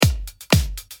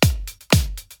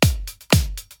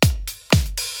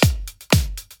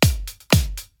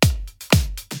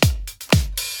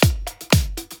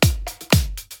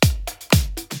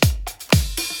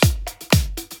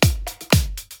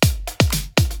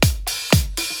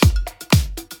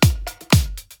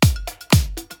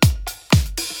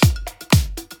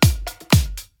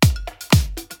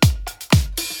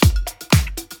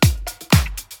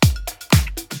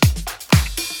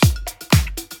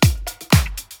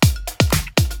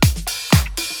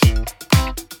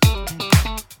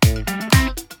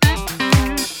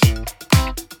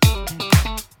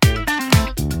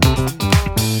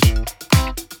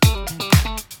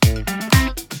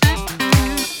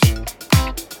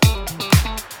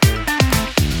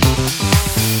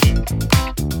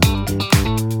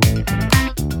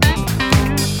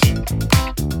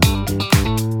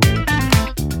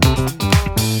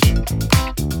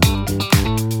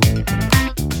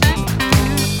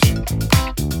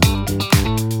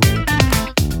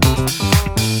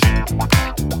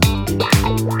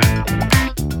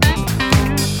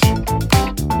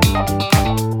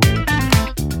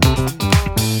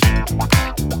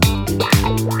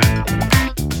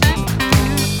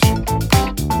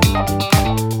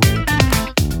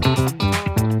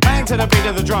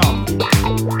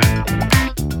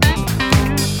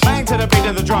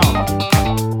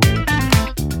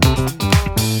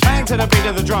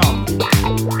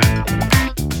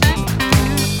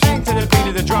Bang to the beat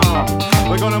of the drum.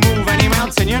 We're gonna move any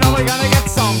mountain, you know we're gonna get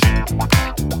some.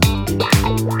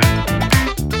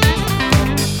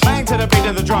 Bang to the beat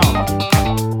of the drum.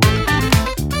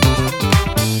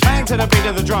 Bang to the beat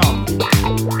of the drum.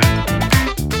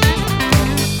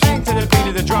 Bang to the beat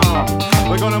of the drum.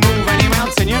 We're gonna move any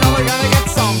mountain, you know we're gonna get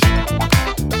some.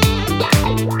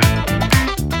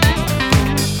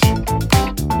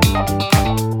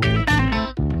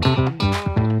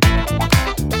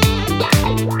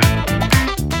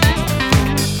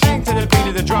 Bang to the beat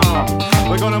of the drum.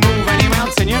 We're gonna move any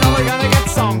mountain, you know we're gonna get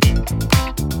some.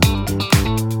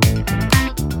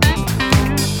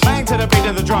 Bang to the beat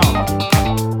of the drum.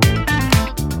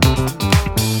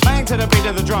 Bang to the beat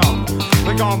of the drum.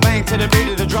 We're gonna bang to the beat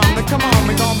of the drum. But come on,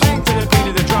 we're gonna bang to the beat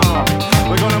of the drum.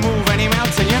 We're gonna move any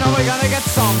mountain, you know we're gonna get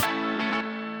some.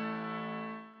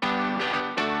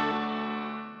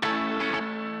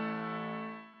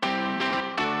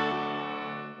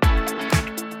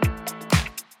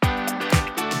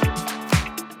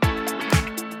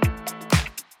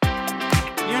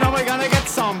 You know we're gonna get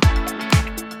some.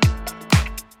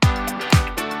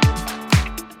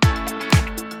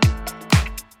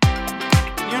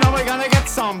 You know we're gonna get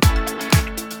some.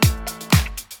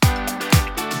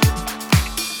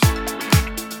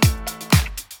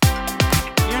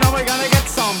 You know we're gonna get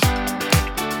some.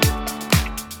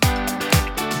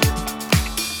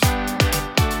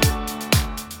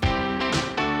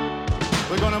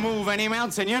 We're gonna move any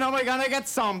mountain, you know we're gonna get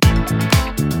some.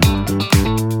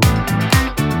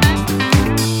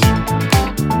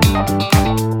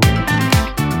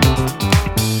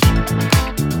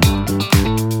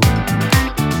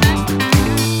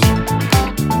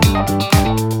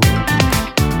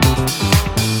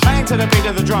 Bang to the beat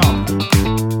of the drum.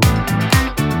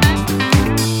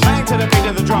 Bang to the beat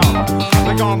of the drum.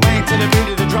 We're gon' bang to the beat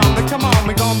of the drum. But come on,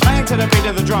 we're gon' bang to the beat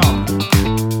of the drum.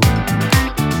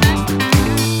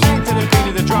 Bang to the beat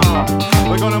of the drum.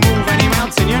 We're gonna move any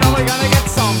mountain, you know we're gonna get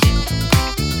some.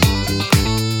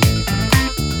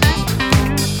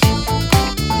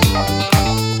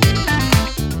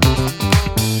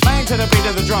 Bang to the beat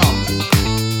of the drum.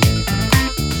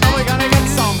 Now we're gonna get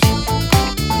some.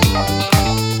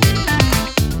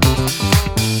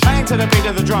 Bang to the beat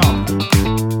of the drum.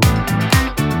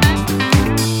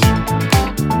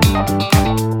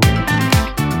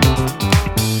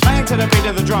 Bang to the beat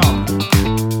of the drum.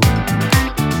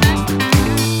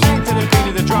 Bang to the beat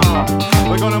of the drum.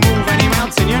 We're gonna move any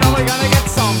mountain, you know we're gonna get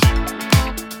some.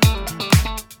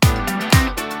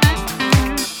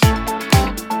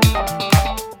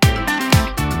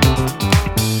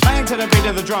 Bang to the beat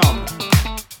of the drum.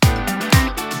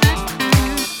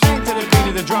 Bang to the beat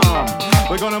of the drum.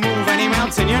 We're gonna move any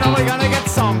mountain, you know we're gonna get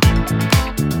some.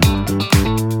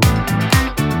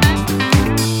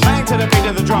 Bang to the beat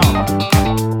of the drum.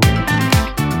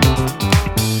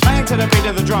 Bang to the beat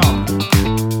of the drum.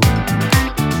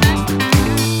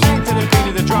 Bang to the beat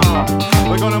of the drum.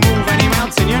 We're gonna move any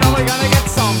mountain, you know we're gonna get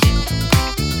some.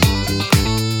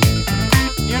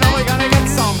 You know we're gonna get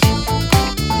some.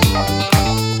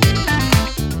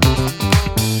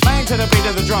 Bang to the beat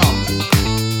of the drum.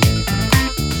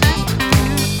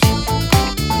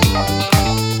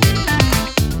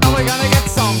 Now we're gonna get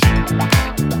some.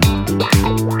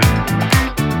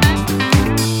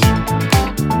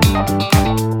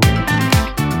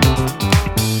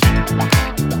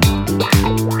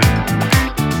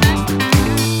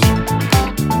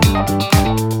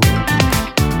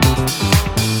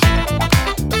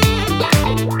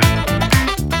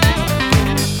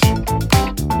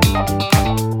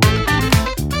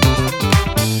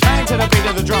 Bang to the beat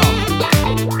of the drum.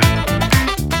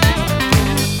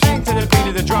 Bang to the beat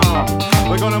of the drum.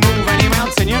 We're gonna move any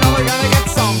mountain, you know we're gonna get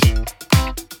some.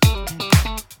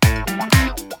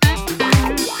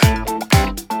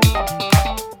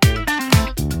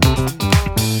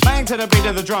 Bang to the beat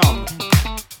of the drum.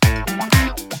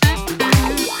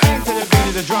 Bang to the beat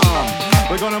of the drum.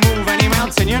 We're gonna move any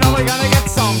mountain, you know we're gonna get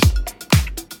some.